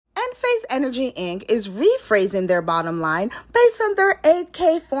Enphase Energy Inc. is rephrasing their bottom line based on their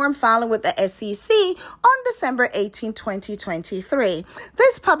 8K form filing with the SEC on December 18, 2023.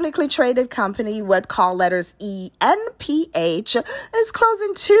 This publicly traded company, with call letters ENPH, is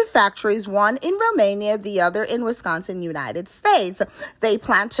closing two factories, one in Romania, the other in Wisconsin, United States. They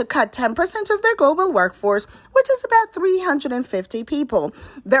plan to cut 10% of their global workforce, which is about 350 people.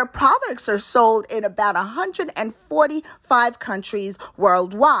 Their products are sold in about 145 countries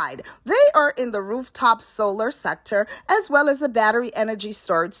worldwide. They are in the rooftop solar sector, as well as the battery energy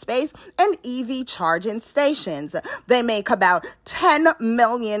storage space and EV charging stations. They make about 10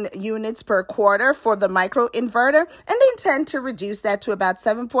 million units per quarter for the microinverter, and they intend to reduce that to about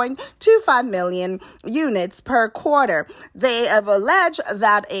 7.25 million units per quarter. They have alleged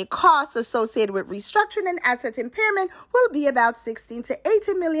that a cost associated with restructuring and asset impairment will be about $16 to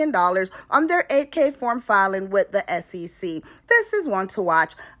 $18 million on their 8K form filing with the SEC. This is one to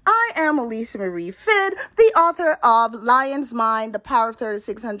watch. I am Alicia Marie Fidd, the author of Lion's Mind, The Power of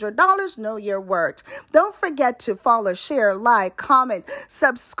 $3,600, Know Your Worth. Don't forget to follow, share, like, comment,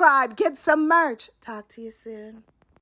 subscribe, get some merch. Talk to you soon.